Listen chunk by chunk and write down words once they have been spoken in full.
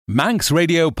Manx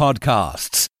Radio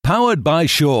Podcasts, powered by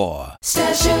Shore.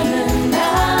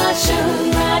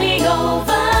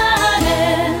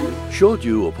 Showed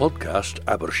you a podcast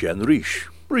Abbyr Shen Reesht.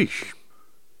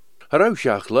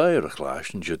 Shiaght Laa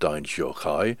er-lheh Jerdein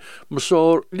Echey,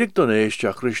 Masor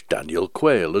Jedoonee Daniel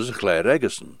Quayle as chlaare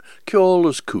Kiaull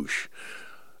as Cooish.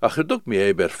 A geduk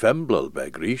me ber femblal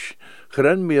beg Reesht,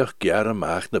 geren meach giare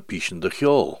maach na pischen de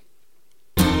Kiaull.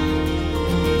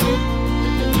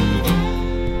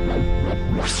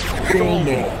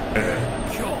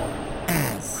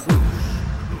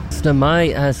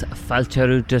 Mai as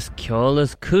falterútas Kiaull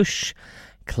as Cooish,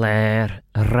 Claare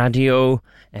radio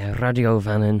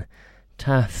vanin,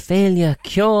 ta féile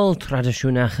Kiaull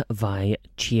tradiisiúnach vai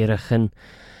Shiaghtin,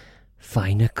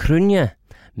 feine crunne,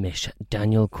 mis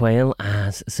Daniel Quayle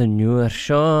as sa nuair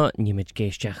seo, nimid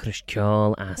géisteach ris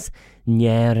Kiaull as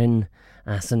Nerin,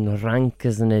 as an rank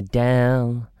as an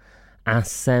Adele,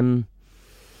 as an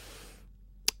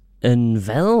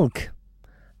Ghaelg,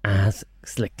 as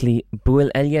slickly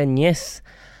buil elley nies,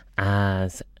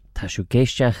 as tashu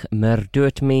géisteach mer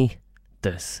dúirt mi,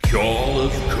 dus Kiaull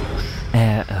as Cooish.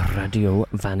 Radio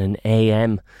vanin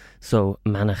AM, so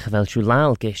manach velchu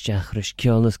lal géisteach ris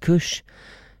Kiaull as Cooish.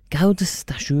 Gaude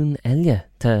stasjoen elley,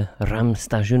 te ram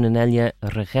stasjoen en elley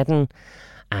er-lheh,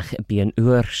 ach bi an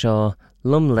uur seo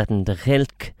lumletten de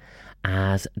Ghaelg,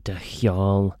 as de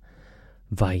Kiaull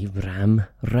vai ram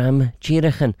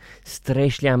Shiaghtin,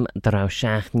 streisliam drau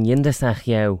Shiaghtin yindasach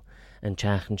jou, en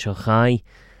Shiaghtin echey,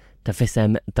 ta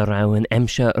fissem drau en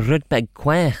emsche rudbeg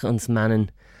quech ons mannen,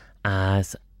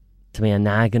 as te me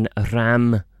nagen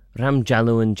ram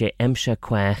jaloen je emsche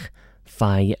quech,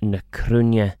 vai na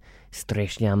crunne,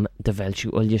 streisliam de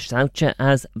velchu ooilley sautje,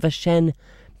 as Shen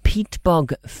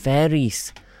peatbog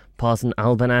fairies, pausen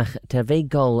albanach te ve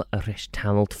Goll rish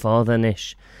tamalt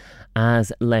fadanish,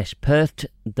 as leis pert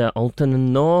de Alton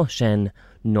and no Shen,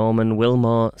 Norman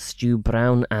Wilmore, Stu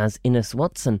Brown as Innes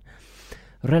Watson,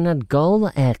 Renad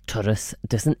Goll turris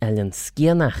dissen ellen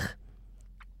skianach,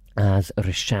 as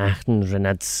Shiaghtin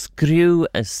Renad screw,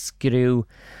 as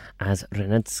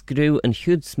Renad screw and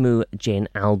hudsmoo Jane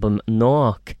album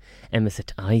Noach,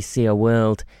 emisit I See a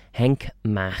World, Henk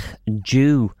Mach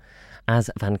Jew, as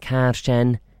Van Kaar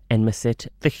Shen, emisit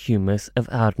the humus of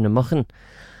Ardnamochen,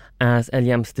 as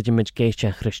Eliams de Jimage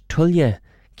Géisteach ris tulley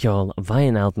Kiaull vai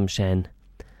an album Shen,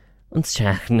 ons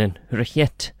Shiaghtin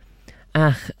Reesht,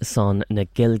 ach son na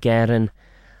Gilgaren,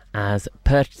 as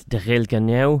pert de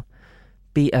Ghaelg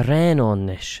bi a rein on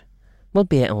nish, wel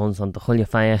bi ons on de chulje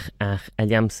feich ach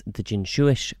Eliams de Jin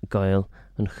Shuish Gael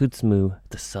an chudsmoo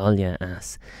de Salja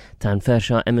as, tan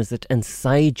fersha emisit an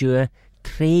saidjua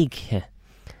treighe,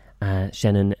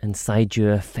 Shennen an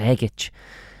saidjua fegich,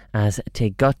 as te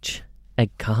gotch ag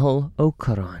Cathal ó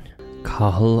Corán.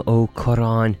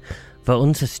 Va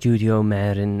onze studio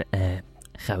merin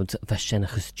goud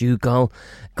vashenachus Gael,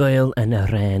 Gael en a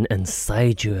rein en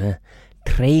saidjua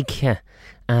treighe,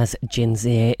 as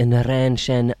jinze in a rein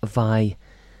Shen vai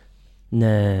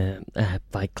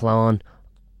clan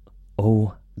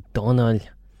ó Donal,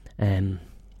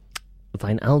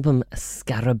 vai an album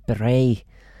Scarabray,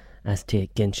 as te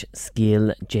ginch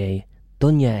skiel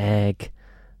Jedoonee egg,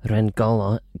 ren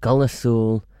Goll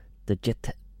asúl de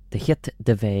hit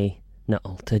de ve na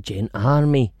alta Jane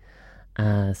Army,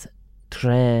 as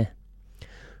tre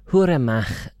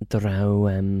huramach drau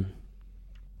an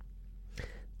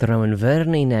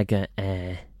verni nega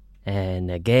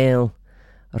na Gael,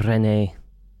 renne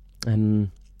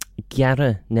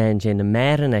giare na Jane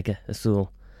meer nega asúl,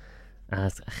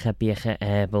 as chabieche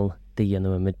ebel de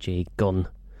Jedoonee J gun.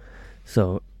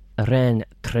 So ren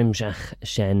trimjach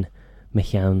Shen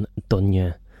mechaun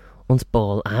Donje, ons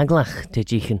bal aglach te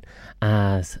Jeheiney,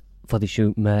 as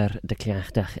fodishu meer de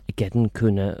clachtach gedden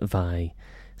kunne vai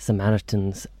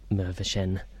Samaritans me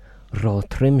Shen ro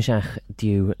trimjach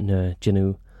diw na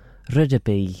Jedoonee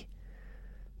rudeby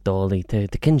dolly te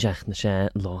de kinjach na she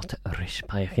lot rish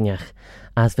paiachinach,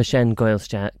 as Shen Gael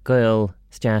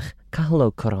stiach Cathal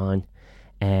ó Corán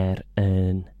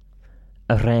an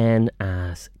a rein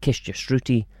as Kistja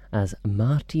Shruti, as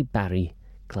Marty Barry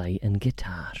clay and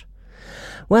guitar.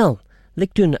 Well,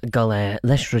 lictún Goll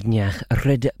leis rudneach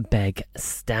rid beg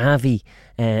stavi,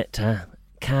 ta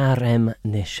carem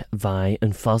nish vai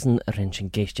an fosen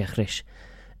wrenchen géisteach rish,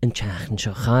 an Shiaghtin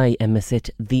echey emisit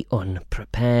the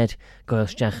unprepared,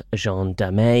 Gaelsteach Jean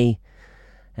Damay,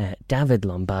 David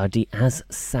Lombardi as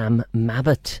Sam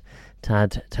Mabbott,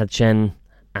 tad Shen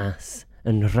as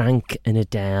an rank in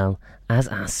Adele as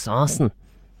sausen.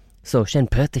 So Shen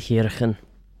pert de Shiaghtin.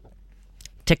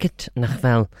 Ticket nach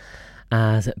wel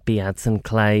as Ayns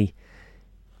Claare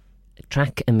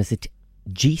track emisit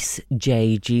Gis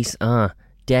J Gis A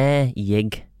de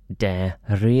yig de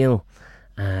real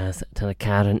as to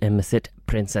Karen Immersit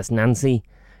Princess Nancy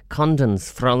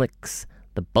Condon's Frolics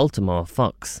the Baltimore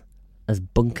Fox as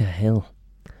Bunker Hill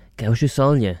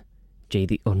Gaushusolya J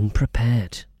the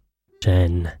Unprepared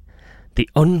Shen the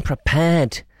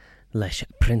Unprepared Lesh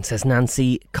Princess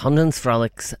Nancy Condon's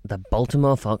Frolics the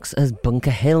Baltimore Fox as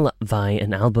Bunker Hill vi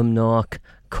an album Nork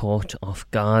Caught Off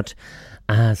Guard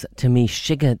as to me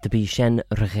shiga de be Shen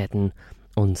er-lheh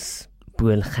ons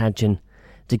buil chadjan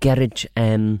de gerrig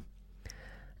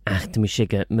ach to me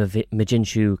shiga me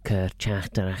jinshu ker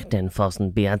chachtarach den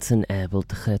fossen beadsen able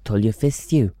to getolje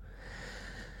fistu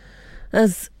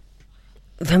as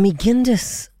van me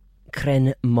gindes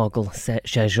kren mogel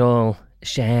shajol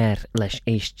share lesh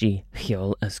HG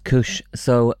Kiaull as Cooish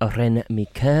so ren me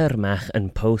ker mach an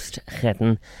post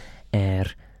getten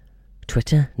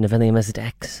Twitter nevelim as it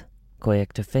X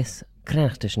Goeg to fis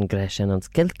clashtyn Gaccan ons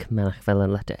Gaelg mach fel a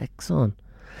letter X on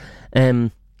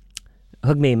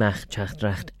hug me mach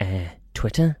chachtracht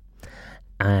Twitter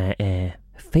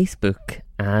Facebook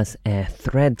as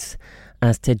threads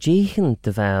as te Jeheiney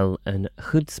de vel an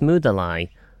chud smooth-elley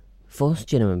fos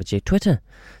jinnum met Twitter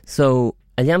so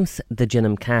aliams de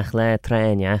jinnum Cach Laa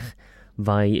trainach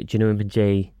vai jinnum met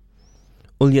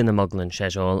ooilley na moglen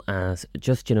shejol as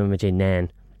just jinnum met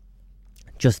nen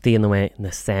just the way na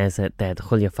says it dead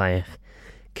chulafaich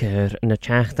ker na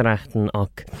chachtrachten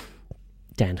och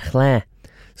den chlaare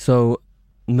so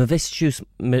me vis jus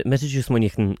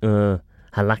munich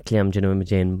halakliam jinnum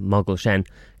met mogel Shen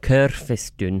ker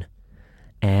fistun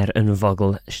an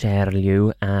vogel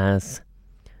er-lheh as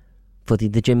fodi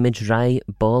de jimmage rai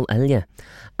ball elley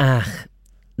ach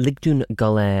ligdun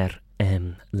Goll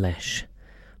lesh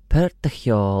per de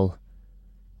Kiaull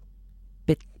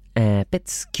bit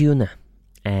skuna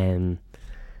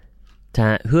ta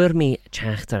huur me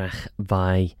chachtarach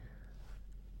vai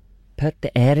per de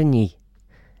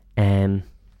er-nyn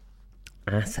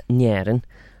as nieren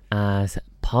as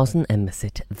posen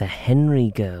emmesit the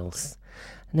Henry girls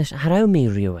Nes harau me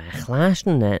riu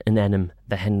clashtyn in enem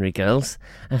the Henry girls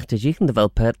ach te Jeheiney de vel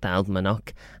per de album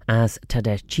och as ta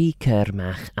de chi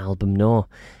mach album no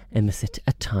emmesit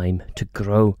A Time to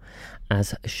Grow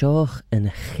as shoch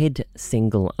an chid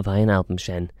single of ein album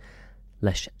Shen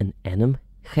lesh an enem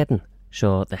chedden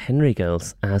show the Henry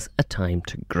girls as A Time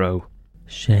to Grow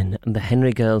Shen the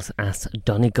Henry girls as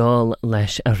Donegal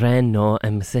lesh a ren no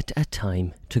emmesit A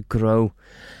Time to Grow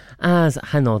as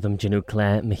hanodam Daniel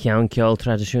Quayle me Kiaull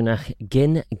traditionach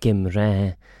gin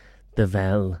gimre de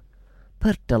vel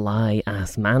per de lai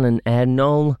as mannen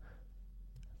er-nol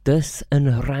dus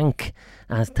een rank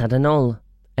as tadanol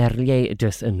er-lheh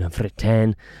dus een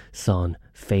Britain son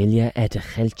failure de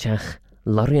chelchach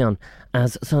lorion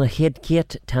as son a head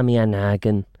kiet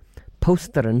tamianagen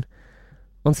posteren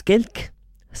ons Gaelg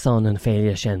son een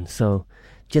failure Shen so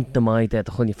jint de mai de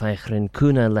chulifeichrin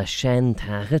kuna le Shen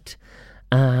taget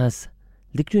as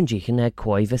ligdun Jeheiney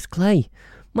quoivis clay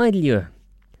my lieu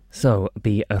so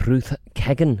be a Ruth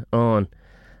Keggan on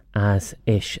as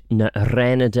ish na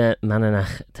renade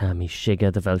mananach ta mi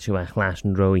shiga de velchuach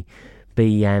lashen roi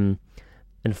be an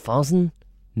fosen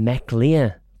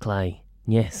meclia clay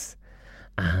yes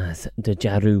as de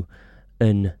jaru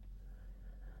an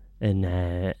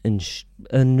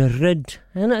rid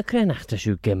en a krenachta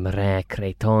shu gimre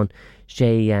creton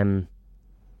she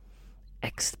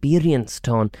experience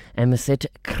ton emmesit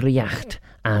criacht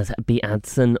as be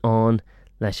adson on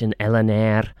lesh an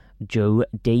elley Joe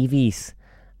Davies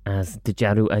as de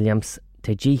jaru aliams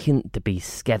te Jeheiney de be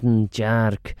skedden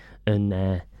jarg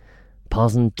an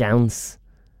posen downs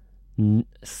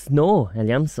snow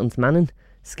aliams ons mannen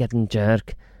skedden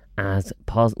jarg as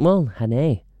well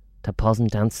hane ta posen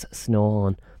dance snow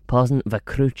on posen va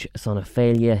cruch son a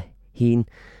failure heen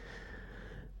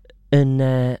an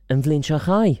vlin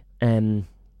shachai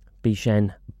be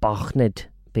Shen bochnid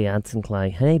be Ayns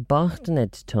Claare hey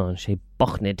bochnid ton she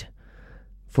bochnid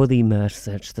for the meer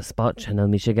search the spot channel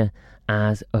Michigan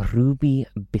as a Ruby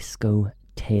Bisco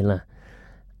Taylor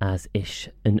as ish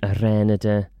an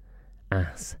arenade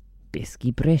as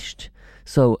Bisky Reesht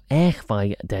so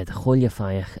vai de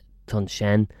chulifeich ton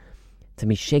Shen to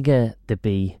me shiga de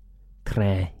be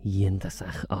tre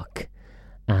yindasach och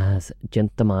as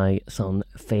gentamai son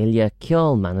failure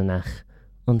Kiaull mananach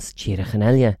ons Shiaghtin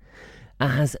elley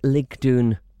as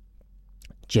ligdun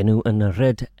Jenu an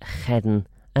rid chedden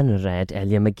an red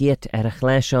elley magiet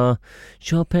er-lheh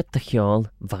sho pet de Kiaull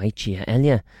vai chia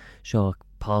elley sho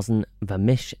posen va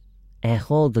mish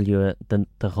echol de lue de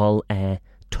Goll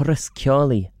turris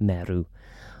Kiaulli meru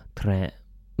tre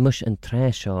mush an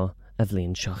tre sho a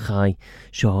vlin sho chai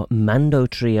sho mando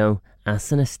trio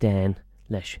as an estein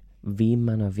leis bhí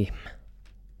man a bhím.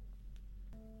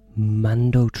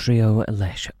 Mando trio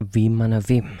leis bhí man a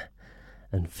bhím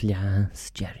an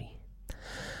phleas Jerry.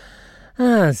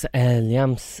 As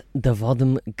liams de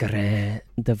vodum gré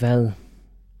de vel,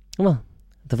 wel,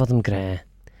 de vodum gré.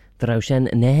 De rau Shen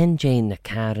nehen Jane na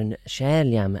Karen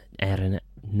liam an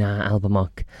na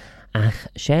albumach, ach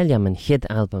liam an hid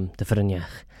album de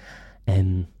Vrynjach.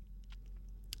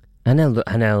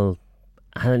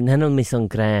 Hanel mis an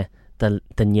gré de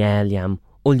liam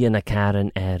ooilley na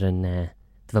Karen an, de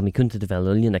vel mi kunte de vel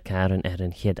ooilley na Karen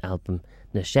an hid album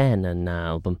na Shen an na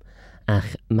album.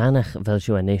 Ach manach vel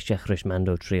siw an eistech rys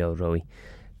mando trio roi.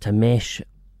 Ta mesh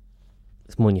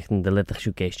Smunichten de lidach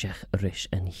siw geistech rys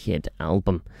an hid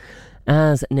album.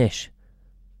 As nish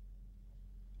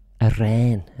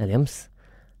er-rheh, eliams.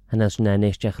 En as na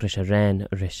eistech rys er-rheh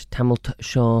rys tamalt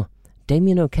shaw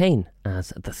Damien O'Kane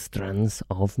as the Strands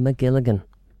of Magilligan.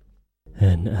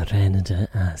 Yn er-rheh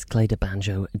as Clyde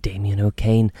banjo Damien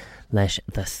O'Kane leis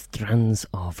the Strands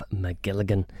of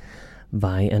Magilligan.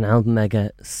 By an album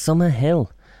mega Summer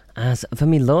Hill as for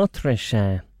me lotrish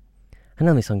I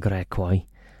know me son greg quai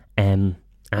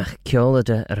ach Kiaull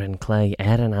de er-nyn-son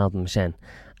an album Shen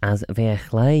as ve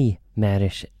echey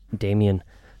meerish Damien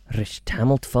rish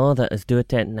tamalt father as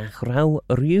doet it nach rau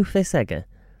rufis ege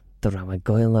de rau a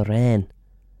Gael er-lheh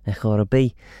echor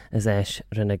be as esh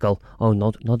rinne Goll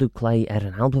nodu clay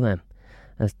an album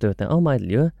as doet it oh my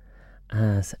lieu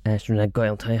as esh rinne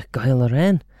Gael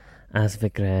er-lheh as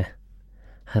vigre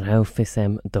Harau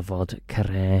fissem de vod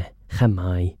carré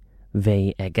chamai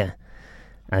ve ege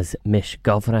as mish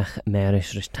govrach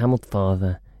meerish rish tamalt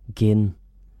father gin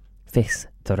fis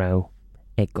de rau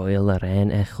Gael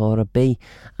er-lheh echor be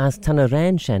as tan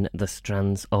er-rheh Shen the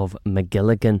Strands of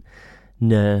Magilligan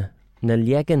na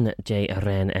liegan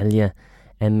er-rheh elley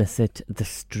emisit the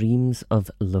Streams of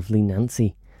Lovely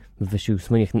Nancy vishu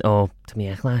smunichten to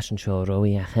me echlash shaw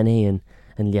roi Jeheiney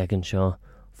an liegan shaw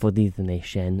for the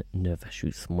nation nervous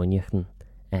smunichten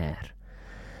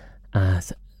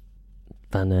as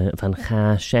van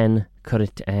cha Shen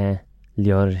currit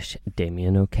liorish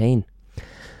Damien O'Kane.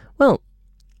 Well,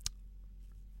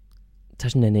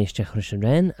 tashin an eistech rys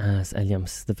er-rheh as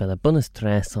eliams de vela bonus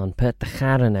tres on pert de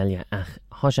charen elley ach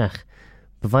hoshach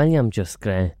bevaliam just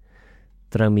gre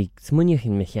dra mi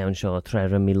smunichen mich jaun shaw tre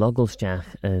mi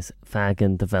logolstach as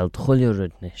fagen de vel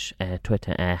tchullerudnish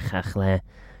Twitter er-lheh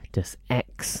dus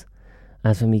X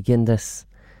as we begin this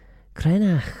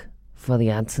krenach for the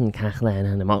adsen cachlen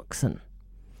and moxen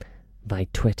by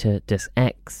Twitter dus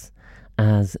X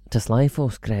as dus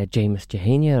lifeos kre James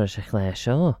Jeheiney or echey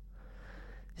shaw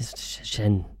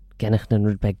Shen genach den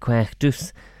rudbeg quech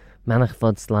dus manach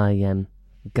vods lai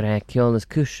gre Kiaull as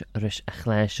Cooish rish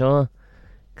echey shaw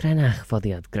krenach for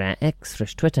the ad gre X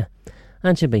rish Twitter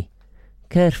and should be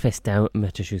Cer fistau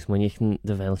mytysws mwynhyn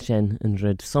de fel Shen yn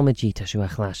ryd somagy tasw a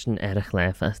clashtyn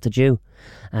er-lheh as de Jew,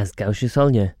 as gawsius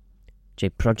olje, J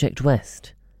Project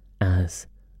West, as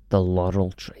the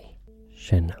Laurel Tree.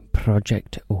 Shen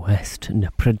Project West, na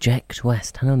Project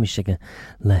West, hanno Michigan,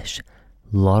 leis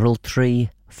Laurel Tree,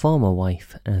 former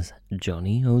wife as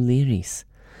Johnny O'Leary's.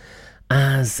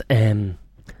 As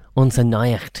ons a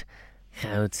nacht,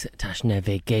 gouds tashne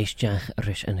ve geistjach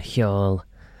rish an Kiaull,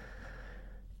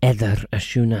 Edder a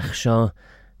siúnach shaw,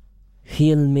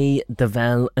 Hiel me de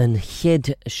vel an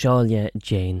hid shaulje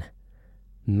Jane.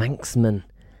 Manxman,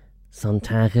 son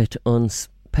taget ons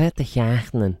pert de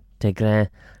Shiaghtin de gre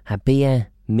ha bia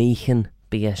meechen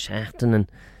bia Shiaghtin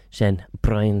Shen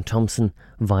Brian Thompson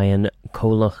vian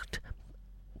colocht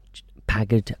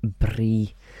pagad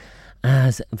brie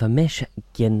as vamish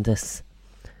gindes.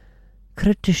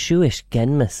 Crytte shuish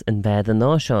genmus an bed an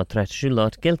oshaw tret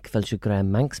shulot gilk vel shu gre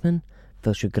Manxman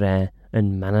Fel siw gre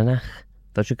yn mananach,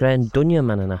 fel siw gre yn dwnia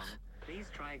mananach. Please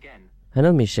try again.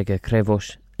 Hynny mi sig y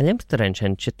crefos, eliams dyren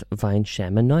Shen chit fain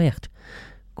shem yn noiacht.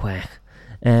 Quech.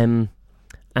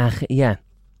 Ach,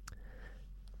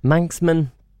 Manxman,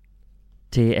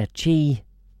 te chi,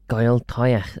 Gael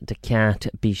toiach de kiat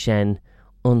bi Shen,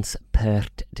 ons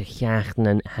pert de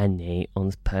Shiaghtin yn hynny,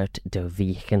 ons pert de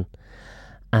vichen.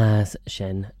 As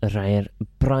Shen rhaer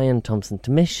Brian Thompson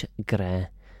tymish gre,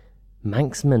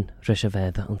 Manxman rys y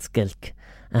fedd ons gilk,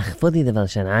 ach foddi de fel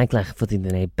Shen aglach foddi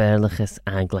de ne berlichus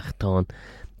aglach ton,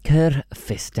 cyr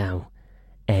fistau,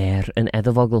 yn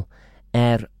eddofogl,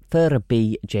 fyr y bi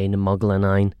Jane y mogl yn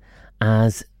ein,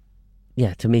 as,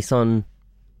 to me son,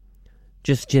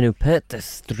 just gynnu pert the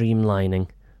streamlining,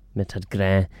 mit had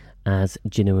gre, as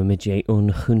gynnu ymidje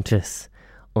unchuntus,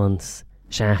 ons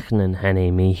Shiaghtin yn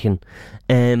henne mechen,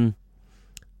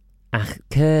 ach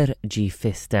cyr g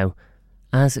fistau,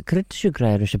 as cryt siw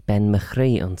gre rys y ben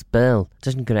mychri ons bel,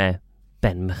 dysyn gre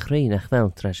ben machrí nach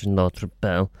fel treis an látra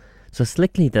bell, so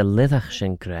slickly de lidach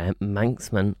sin gra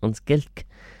Manxman ons Gaelg,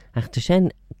 ach de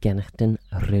Shen Shiaghtin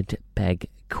rid beg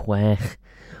quech.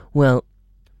 Well,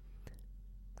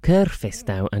 Cur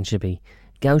fistau an shibi,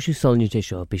 gaushu solnú de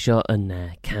seo be seo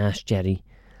an cash jerry,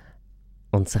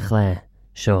 ons echey,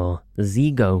 seo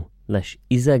zigo leis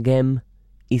isagem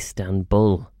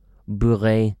Istanbul,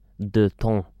 bourré de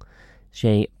ton,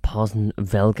 sé posen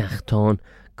velgachton,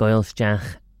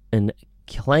 goilsteach an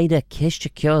chláide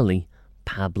kiste Kiaull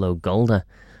Pablo Golda,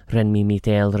 ren mi mit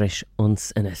eilrish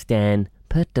ons in a stain,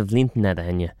 put de vlinten na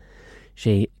danje.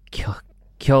 Sé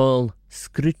Kiaull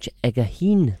scrúch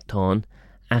Jeheiney ton,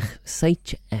 ach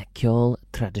seit Kiaull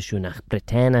tradiisiúnach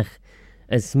Britannach,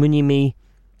 as munni mi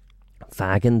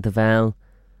fagan de vel,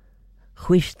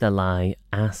 Cooish de Laa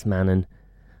asmannen,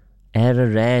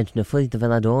 er-lheh na fwy de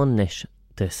vel adonish,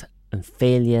 dus an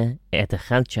féile de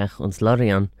chalteach ons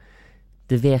lorian,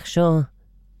 de veich seo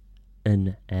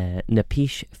yn na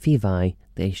pís fifai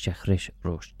de eisteach rish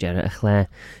rosh jere ech-lheh,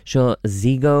 seo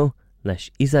zigo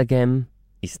leis isagem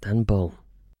Istanbul.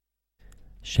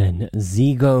 Shen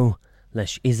zigo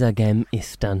leis isagem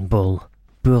Istanbul,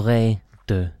 bourré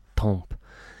de tomp.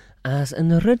 As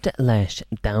yn ryd leis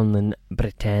downlan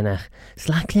Britannach,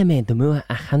 slaclia me de mua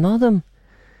a chanodam.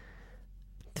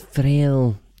 De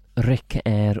vreil ric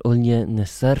ooilley na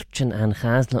searchen an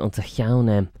chasla ons a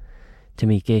chiaunem, te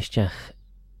mi geisteach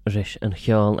rish an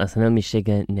Kiaull as an elmi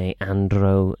sige ne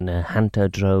andro na hanta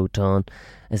dro ton,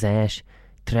 as eis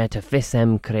tred a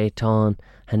fissem cré ton,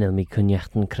 han elmi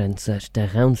cunjachten crensa de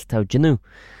gauns tau Jedoonee.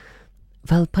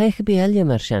 Wel peiche bi elley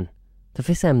mar Shen, de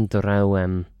fissem drau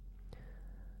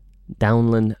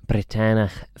downlan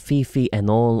Britannach fifi en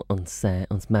all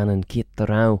ons mannen kiet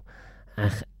drau,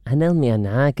 ach han elmi an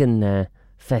hagen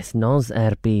fes nos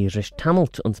bi rish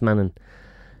tamalt ons mannen.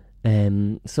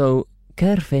 So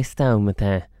Cur fistau met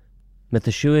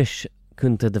de Cooish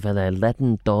kunte de vel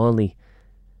letten dolly,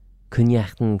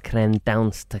 cunjachten cren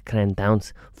downs te cren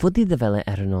downs, fuddy de vel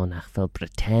er-nyn-son fel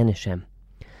Britannisch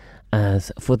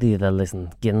as fuddy de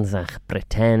listen ginsach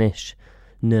Britannisch,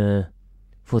 ne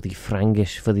fuddy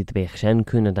Frankisch, fuddy de beich Shen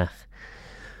kunnedach.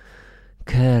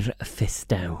 Cur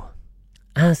fistau.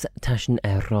 As tashen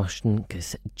rosten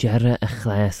gus jerre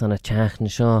echey on a chachn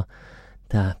seo,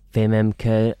 da femem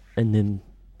cur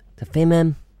de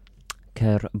femem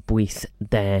cur buis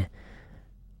de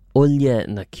ooilley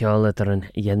na Kiaull an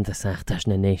yendasach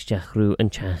tashen neisteach rú an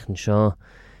chachn seo,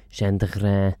 Shen de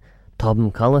ghre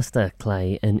tobm collasta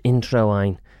clay an intro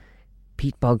ein,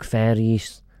 Peatbog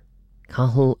fairies,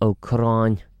 Cahill o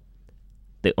Cráin,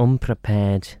 the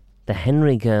unprepared, the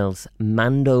Henry Girls,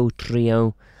 Mando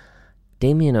Trio,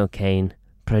 Damien O'Kane,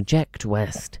 Project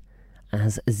West,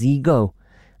 as Zigo,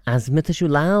 as Mythisú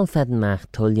Laa fednach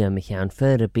tulla mich an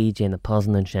fyrr BJ na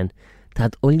posnan Shen,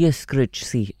 tad ooilley scrúch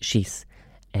sís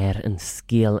an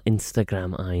scéal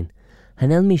Instagram ein.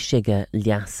 Han elmi sige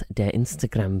lias de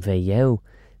Instagram ve jou,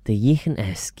 de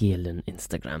Jeheiney scéalen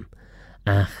Instagram.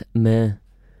 Ach me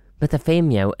a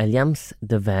féim jou liams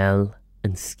de vel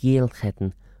an scéal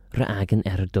chetten agen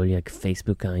dulliag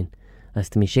Facebook ein, as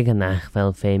de mi sige nach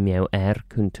vel féim jou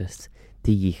kuntus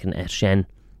de Jeheiney Shen.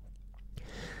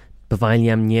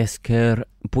 Bevailiam nies cur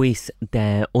buis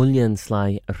de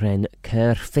ooilley ren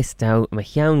cur fistau me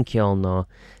chiaun Kiaull no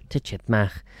te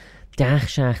chitmach,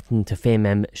 Shiaghtin te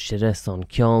féimem shirres on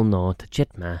Kiaull no te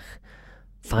chitmach,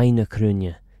 feine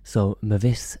krunje, so me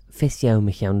vis fisjau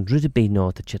me chiaun rudeby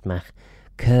no te chitmach,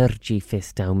 cur gi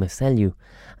fistau me selju,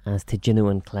 as te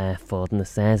Jedoonee an Claare fod na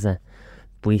seze,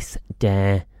 buis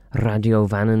de radio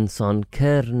er-nyn-son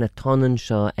cur na tonnen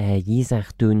seo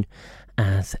yisach dún,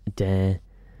 as de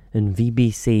yn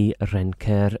BBC ren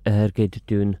cur ergyd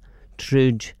dún,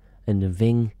 trúd yn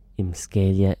ving im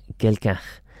scéile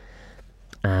Gaelgach,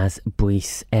 as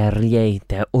buis er-lheh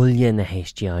de ooilley na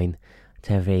Jedein,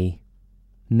 te ré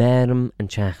merm an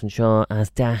chachn seo as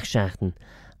dach Shiaghtin,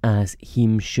 as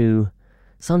him siú,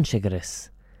 son sigaris,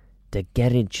 de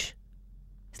gerrig,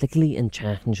 slickly an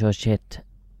chachn seo shit,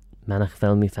 manach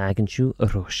fel mi fagan siú a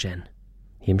Shen.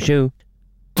 Him siú.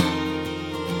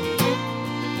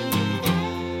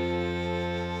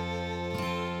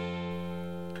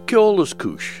 Kiaull as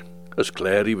Cooish, as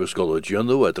Claare was Goll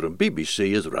edr an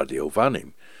BBC as radio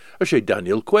vanim, as sé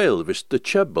Daniel Quayle vis de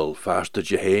chebel fastyr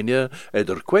Jeheiney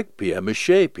edr 12 PM as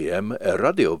 6 PM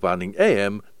radio vaning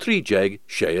AM 3 jeg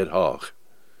 7 er-lheh.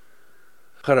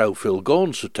 Garau Phil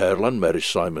Gons sa Terlan Mary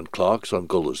Simon Clark's on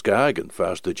Gull's Ghaelg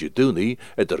fast the Jedoonee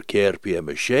at der Care PM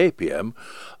a Shea PM,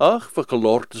 ach for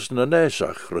coloayrtyssyn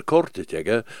anaasagh recorded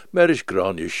echey Mary's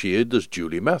Grania Shiaght as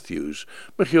Julie Matthews,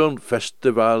 Mechion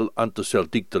Festival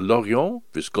Anticeltic de Lorient,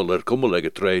 vis Gull cummeleg a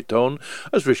Trayton,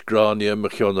 as vis Grania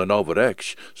Mechion an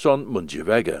overex, son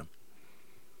Munjivega.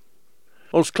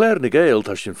 Ayns Claare na Gael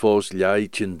tashin fos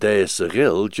Shiaghtin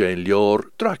er-lheh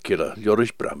Dracula,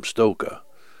 Jorish Bram Stoker.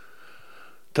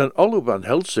 Tan Van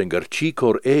Helsing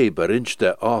chicor berinch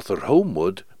de Arthur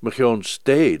Homewood, mechion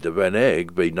stay de Van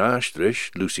Egg by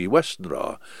Naastrish, Lucy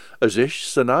Westenra, as ish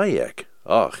sanayek,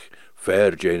 ach,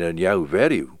 fair Jane and jou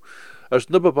veriw, as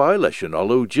nubba bailesh and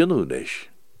allo Jedoonee.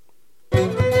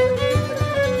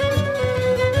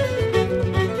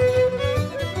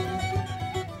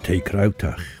 Take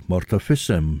rautach, morta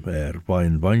fissem,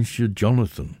 wain vansje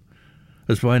Jonathan,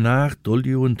 as wain acht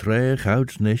ulju en treich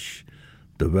houds nish,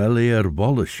 de wel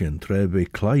bollish en trebe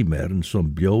claymer en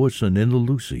som bjoes en in de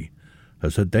Lucy,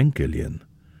 as a denkelien.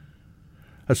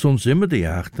 As ons immer die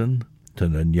achten,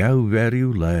 ten een jou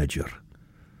veriw ledger.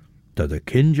 Dat a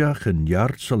kinjach en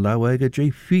jartse lauwege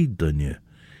je feed dunje.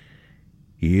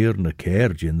 Hier na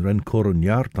kerjin ren koren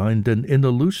Jerdein den in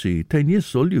de Lucy, ten je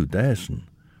sulju desen.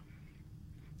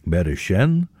 Mere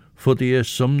Shen, voor die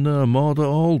sumne a morde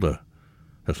alde,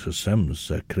 as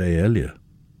gesems a elley.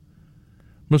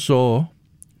 Maar zo,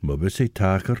 maar wist hij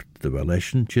takert de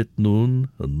weleshen chit noon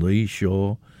en nie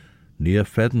shaw, nie a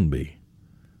fedden bi.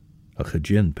 A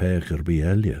gejin pecher bi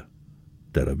elley,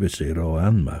 der a wist hij ro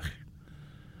aanmach.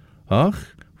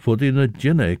 Ach, voor die na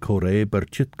jinne kore ber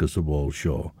chitkas a wal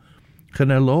shaw, gen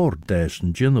lord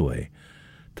desen jinaway,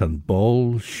 tan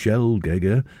bol shell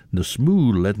gege, na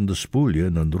smoel ledden de spoelje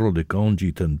en rodde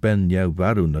kanji ten ben jou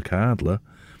waru na kadle,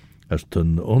 as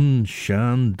ten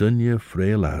unshaan dunje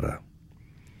freelara.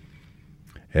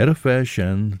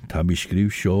 Shen, tammy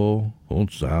schreef shaw,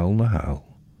 ons zaal na haal.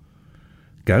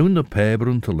 Gaun na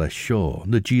pebron te les shaw,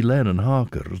 na gilen en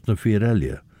hakers na vier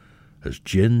elley, as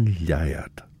gin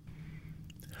Shiaght.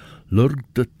 Lurg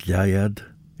dat Shiaght,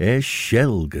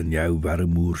 shell gen jou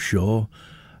warmoer shaw,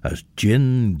 as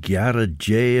gin gyara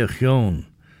Jeheiney,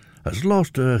 as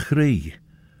lost a chree,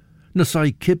 na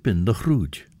sai kippin de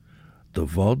groej, de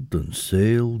vod en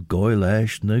sail Goll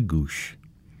na Cooish.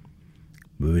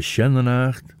 We Shen en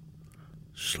acht,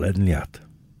 sledden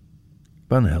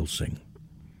Van Helsing.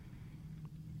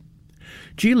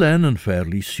 Gilen en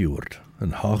fairly Shiaght,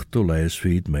 en hacht o lees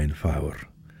feed mijn vouwer.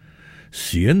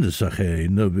 Sien de echey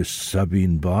na vis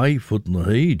Sabine bij voet na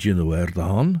hei gin de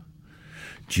han.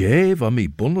 Je van mi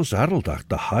bonnes arreldach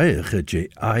de haige je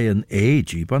eien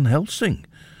Van Helsing.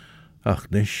 Ach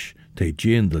nish, te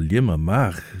jeen de limmer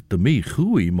mag, de mi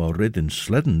goeie maar ridden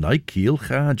sledden na Kiaull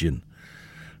gadjen.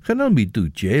 Gen al mi doe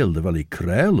jail de wel ik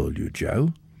kruil ol ju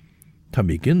jou. Ta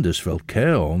mi gindes wel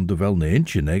keon de wel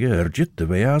neentje nege jit de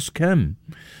weas kem.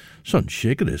 Son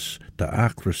shigeris, de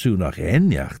ach versoenach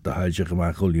enjach de huisje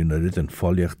gemaakt ol ju na ridden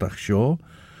voljachtach shaw.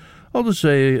 Al de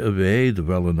zei away de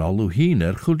wel een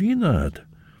aluhin gulina had.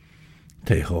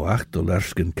 Tego achter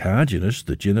lersken kajenes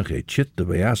de jinnige chit de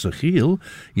wease giel,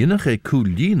 jinnige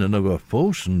coolinen over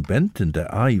fosen benten de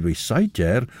ai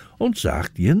seitjer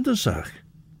onzacht jindesach.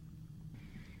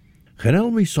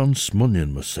 Genel mi son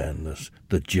smunjen mesennes,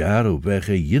 de jaro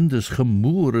wege jindes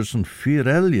gemoeres en vier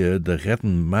elley de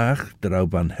getten maag der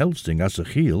Van Helsing as a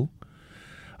giel.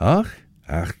 Ach,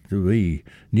 de wie,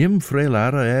 niem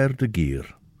freelare de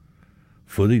gier.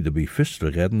 Fuddy de bi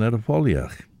fistre getten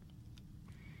voljach.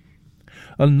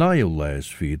 Een nijl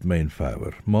feed mijn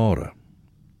vouwer, Mara.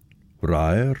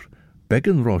 Raer,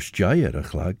 beggen ros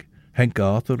er-lheh, Henk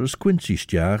Arthur as Quincy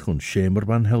stiach en schemer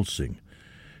Van Helsing.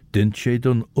 Dint she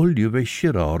dan ooilley we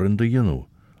shirar in de jinno.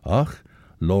 Ach,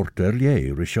 Lord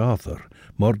er-lheh, Reesht Arthur,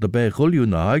 maar de bij ooilley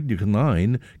na eignig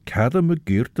nine, cadde me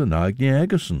geert en eignig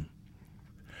egessen.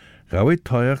 Gawe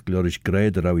taach glorish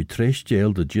grede rawi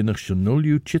treestjeel de jinnig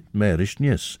shenulju chit merish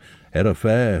nies,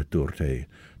 er-lheh doort hij.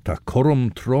 Ta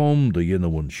korum trom de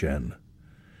jinne Shen.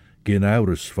 Geen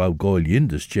aures vau Goll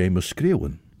jindes James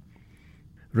schreeuwen.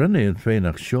 Renne en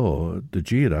feinach shaw de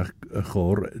girach a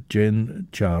chor jen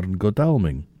charn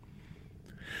godalming.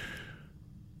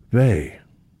 Wij,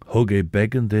 hoge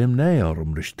beggen dem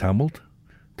nearum rish tammelt,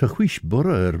 ta chwish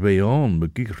burra weon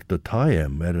begiert de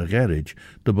taiem gerrig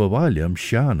de bewaliam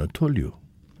shana tulju.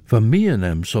 Van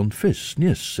mienem son vis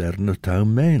nis na tau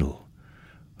meinel.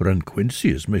 Ren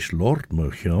Quincy is mis lord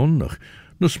merchion nog,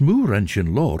 na smoe rentjen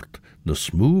lord, na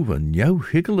smoe van jou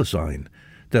higgele zijn,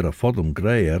 der a fodum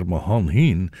grey ma han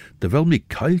heen, de wel mi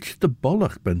keilt de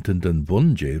bollach bent in den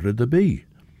wunjere de bi.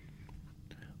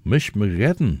 Mish me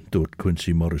redden, doort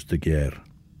Quincy Morris de Geer.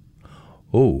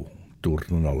 O,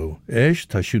 dúirt an alú, éis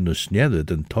tá siú na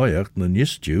sneadad an toiacht na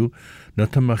nistú na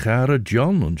tá machara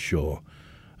John an seo,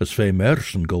 as fé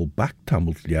mersen Goll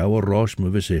backtamelt liau a rás me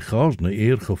vis chasna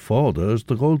gefáda as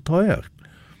de Goll toiacht.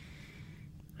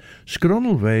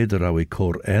 Scronnel weder au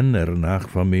cor en nach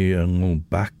van me an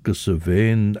bacchus a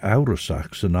vein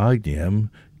aurasachs an aigniam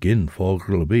gin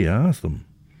fogel be atham.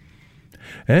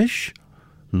 Esh,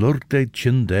 lurde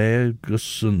chin de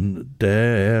gus an de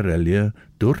er-lheh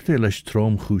durte leis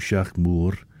trom chúiseach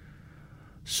moor.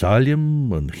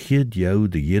 Salium an chid jou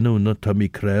de yino na tammy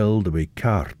krell de be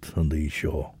cart an de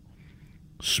seo.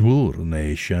 Smoor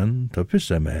an Shen ta vis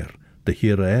de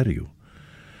hier eriu.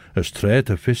 As tre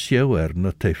ta fissio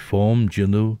na te form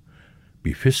Jedoonee,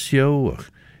 bi fissio ach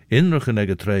inrach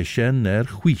an tre Shen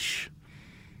Cooish.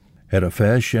 A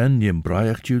fair Shen jem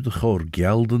braiacht ju de chor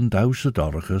gelden dause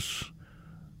dorgus.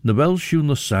 Na wel siw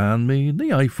na san me,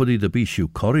 ni eifodi de bi siw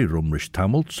corri rumrish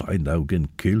tamelt, sein au gin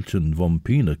kilten von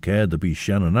pina care de bi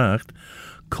Shen an acht,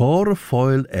 cor a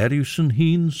foil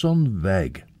er-nyn-son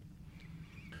weg.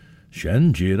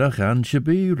 Shen girach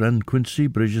anshabi ren Quincy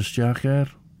Bridgesjach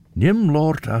Nim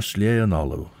Lord as-lheh an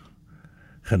alw.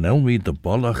 Chanel mi de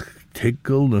bollach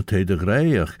tigel na te de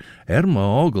greiach,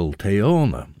 ma ogel te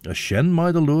ona, a Shen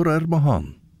mai de lure ma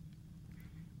han.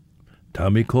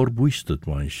 Tammy cor buistet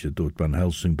wansje doet Van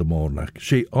Helsing de mornach.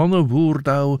 She anna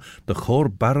voerdau de chor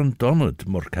barren donnet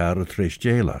morkare tres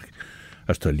jelach,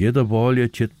 as te liede wolje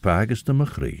chit pages de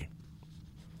machri.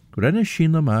 Renne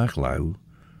Shina maag lau,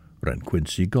 ren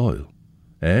Quincy Goll.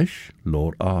 Esh,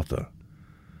 Lord Arthur.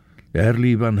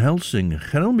 Er-lheh Van Helsing,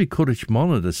 genel mi courage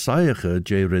manne de saige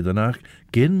Jerdein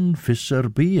gin visser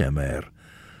meer.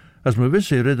 As me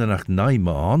wisse Riddenach nai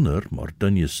me honor, maar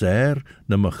dunje ser,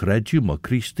 na me gredju ma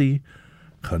Christi,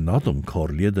 genadum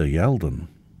cor liede jelden.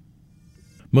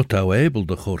 Mut au able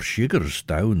de chor shiggers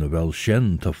down wel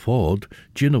Shen te fod,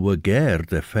 ginne we ger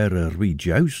de ferre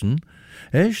jousen,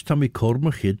 eis ta mi cor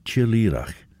me chid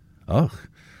chilirach. Ach,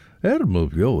 me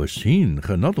vio a sin,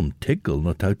 genadum tigel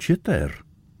na tau chit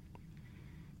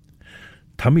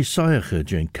Tammy saige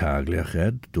Jane kagliach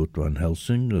doet Van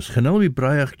Helsing, as genel wie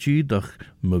braiach dach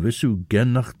me wissu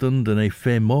gennachten den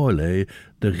fe moile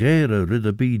de gere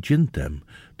ridderby jintem,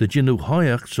 de ginu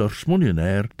haiach sor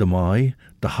smunionair de mai,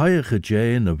 de haiige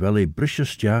Jane a wel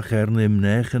brisjesjach nim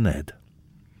negen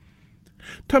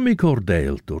Tammy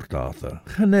cordeel doet Arthur,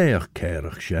 geneach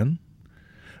kerach Shen.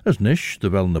 As nish de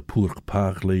wel na poerk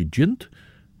paagle jint,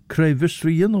 krij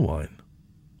visri wine.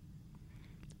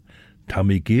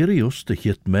 Tammy Gerius de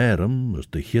hit merem, as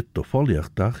de hit de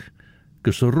foljachtdag,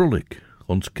 gus a rullik,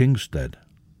 ons Kingstead.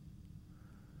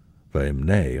 Weim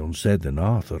nee, ons zed in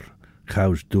Arthur,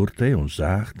 gaus doorte ons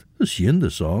zacht, as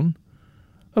yin-son,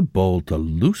 a bol te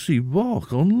Lucy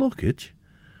walk on lookit,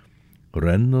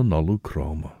 ren an allu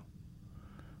kroma.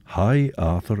 Hi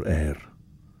Arthur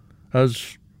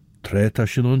as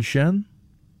tretashin on Shen?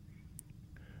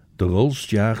 De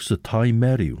rolstjaag se tai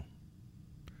meriu.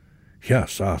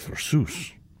 Yes, Arthur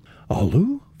soes.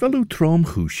 Allu, velu trom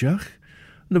chúiseach,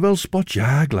 na wel spot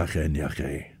jaglach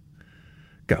echey.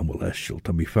 Gamel eschel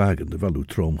ta mi fagen de velu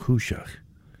trom chúiseach.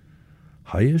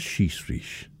 Hai is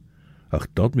shiesrish, ach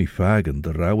dod mi fagen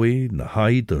de rawe na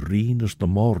hai de rien as de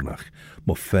mornach,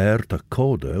 mo fair ta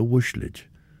code a wuslid.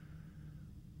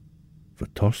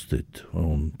 Vertosted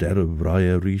on derre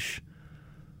vrije rish,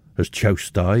 as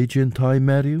choustage in tai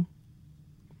meriu?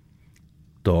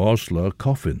 De osla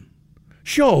coffin.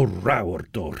 Sjo rauwer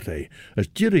doorte, as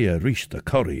Jirria Reesht de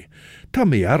curry.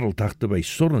 Tammy arreltach de bij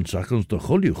sorrensach ons de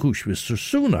goljuchus wis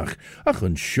seizoenach, ach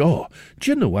en sjo,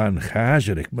 Jinoan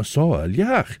gazerik masoa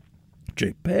ljach.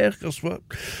 Je perkers wat,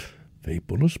 vee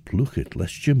bonus pluchit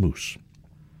lesje moes.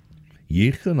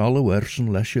 Jich en alle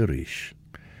wersen lesje rish.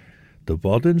 De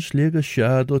waddens liggen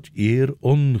shadot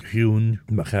ongroen,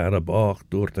 machara baach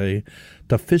doorte,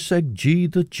 ta fisseg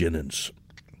de jinnens.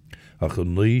 Ach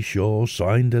een nie sjo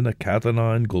signed in a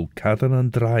catanine Goll catan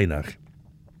drainach.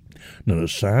 Na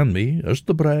san me, as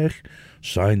de breich,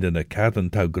 signed in a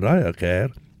catan tau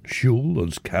graiach shul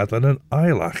ons catan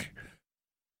eilach.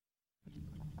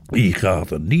 I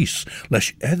gaat een nies,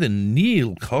 les edden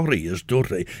niel corrie is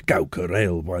doorte, gauw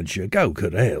kereel, wansje, gauw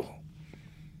kereel.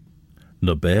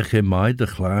 Na berge mij de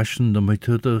clashtyn de met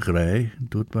de grij,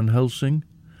 doet Van Helsing,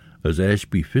 as eis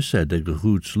bi visse de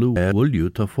goed sloe, wil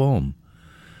je te vorm.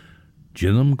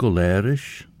 Jinnum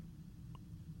Gollerish,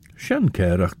 Shen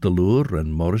kerach de loer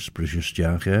en Morris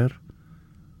Bridgesjach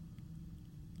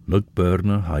Lug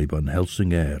Burner hai Van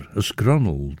Helsing a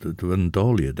scrunnel de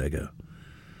dwendolia degge.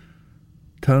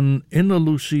 Tan inna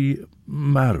Lucy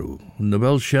maru, na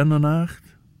wel Shen an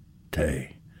acht? Te.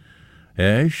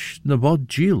 Esh na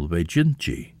bod Jill bij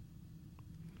Jintji.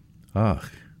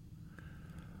 Ach,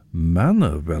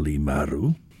 manna veli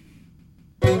maru.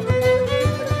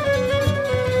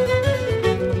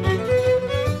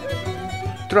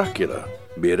 Dracula,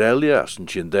 meer elley as yn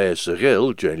anaasagh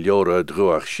Jein leora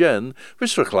druach Shen,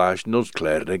 vis clashtyn ons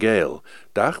Claare na Gael,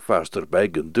 dag fastyr bij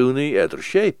Jedoonee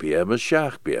er-lheh PM as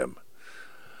Shiaght PM.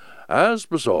 As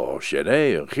besaw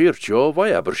Sheney en Geertjo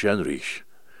vai Abbyr Shen Reesht.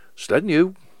 Slen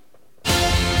you.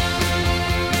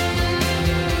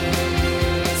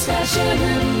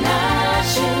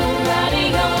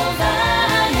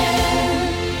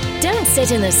 Don't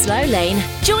sit in the slow lane.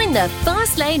 Join the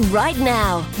fast lane right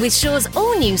now with Shaw's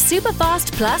all-new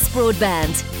Superfast Plus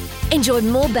broadband. Enjoy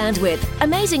more bandwidth,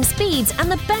 amazing speeds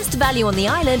and the best value on the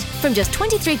island from just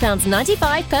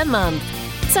 £23.95 per month.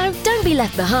 So don't be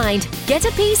left behind. Get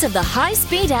a piece of the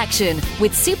high-speed action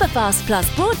with Superfast Plus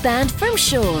broadband from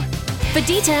Shaw. For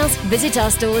details, visit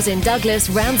our stores in Douglas,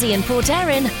 Ramsey and Port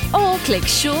Erin or click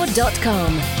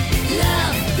shaw.com.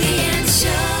 Love being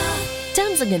Shaw.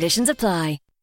 Terms and conditions apply.